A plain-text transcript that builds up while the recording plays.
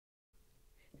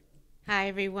Hi,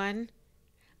 everyone.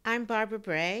 I'm Barbara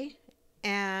Bray,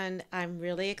 and I'm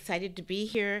really excited to be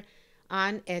here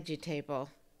on EduTable.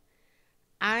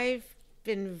 I've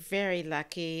been very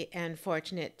lucky and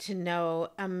fortunate to know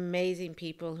amazing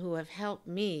people who have helped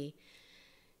me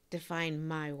define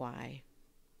my why.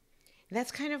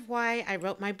 That's kind of why I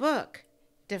wrote my book,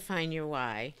 Define Your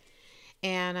Why,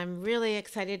 and I'm really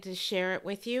excited to share it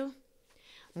with you.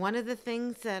 One of the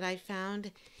things that I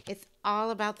found, it's all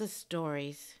about the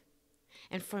stories.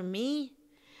 And for me,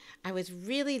 I was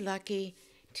really lucky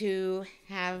to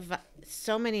have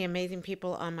so many amazing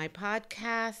people on my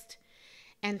podcast,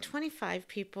 and 25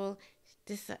 people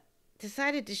dec-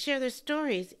 decided to share their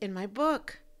stories in my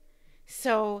book.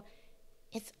 So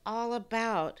it's all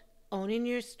about owning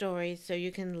your stories so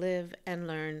you can live and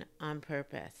learn on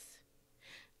purpose.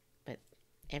 But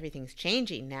everything's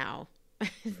changing now.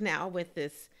 Now with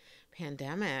this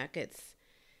pandemic,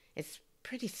 it's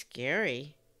pretty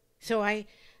scary. So I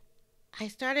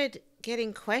started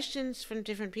getting questions from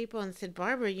different people and said,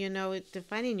 Barbara,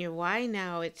 defining your why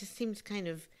now, it just seems kind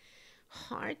of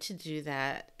hard to do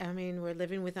that. I mean, we're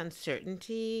living with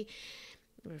uncertainty,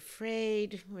 we're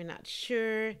afraid, we're not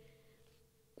sure.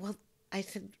 Well, I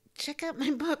said, check out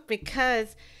my book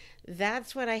because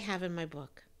that's what I have in my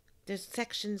book. There's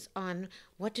sections on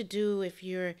what to do if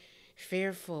you're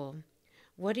fearful.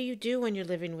 What do you do when you're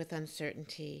living with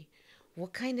uncertainty?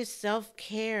 What kind of self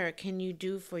care can you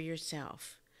do for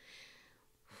yourself?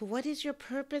 What is your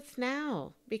purpose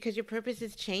now? Because your purpose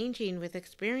is changing with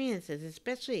experiences,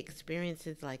 especially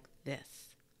experiences like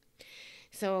this.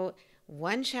 So,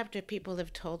 one chapter people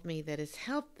have told me that has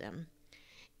helped them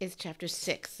is chapter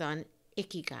 6 on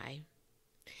Ikigai.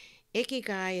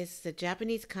 Ikigai is the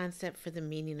Japanese concept for the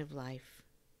meaning of life.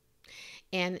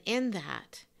 And in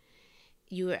that,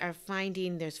 you are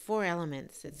finding there's four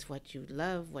elements. It's what you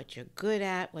love, what you're good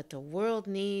at, what the world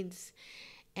needs,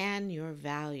 and your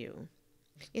value.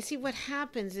 You see, what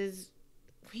happens is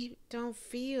we don't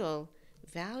feel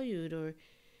valued or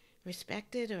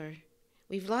respected, or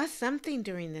we've lost something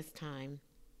during this time.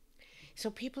 So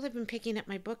people have been picking up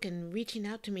my book and reaching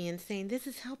out to me and saying, this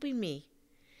is helping me.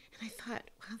 And I thought,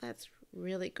 wow, that's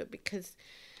really good because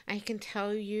I can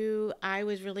tell you I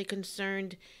was really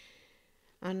concerned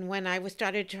on when I was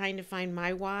started trying to find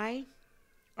my why.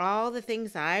 All the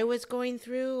things I was going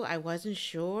through, I wasn't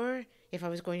sure if I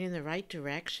was going in the right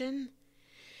direction.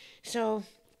 So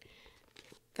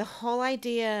the whole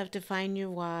idea of Define Your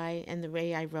Why and the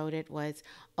way I wrote it was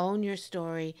own your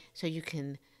story so you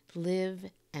can live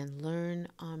and learn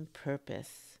on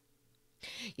purpose.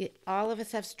 All of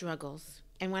us have struggles.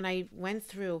 And when I went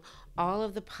through all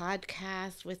of the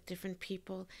podcasts with different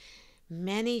people,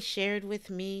 many shared with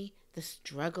me the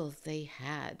struggles they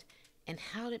had and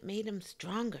how it made them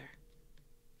stronger.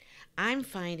 I'm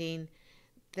finding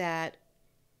that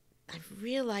I'm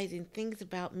realizing things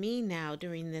about me now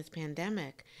during this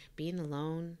pandemic, being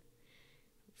alone,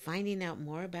 finding out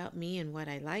more about me and what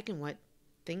I like and what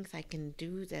things I can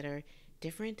do that are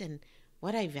different and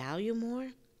what I value more.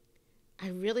 I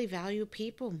really value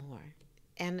people more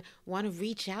and want to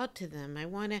reach out to them. I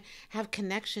want to have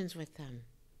connections with them.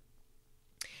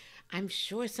 I'm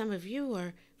sure some of you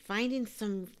are finding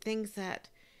some things that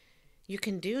you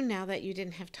can do now that you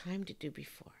didn't have time to do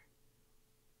before.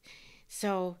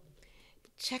 So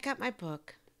check out my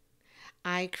book.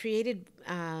 I created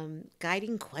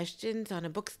guiding questions on a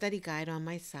book study guide on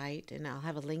my site, and I'll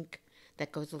have a link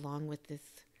that goes along with this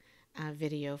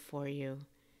video for you.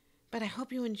 But I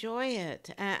hope you enjoy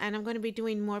it. And I'm going to be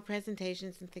doing more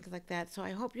presentations and things like that. So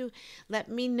I hope you let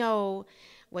me know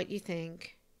what you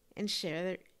think and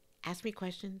share, ask me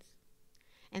questions.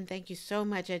 And thank you so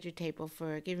much, EduTable,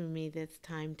 for giving me this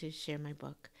time to share my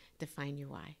book, Define Your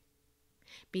Why.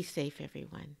 Be safe,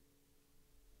 everyone.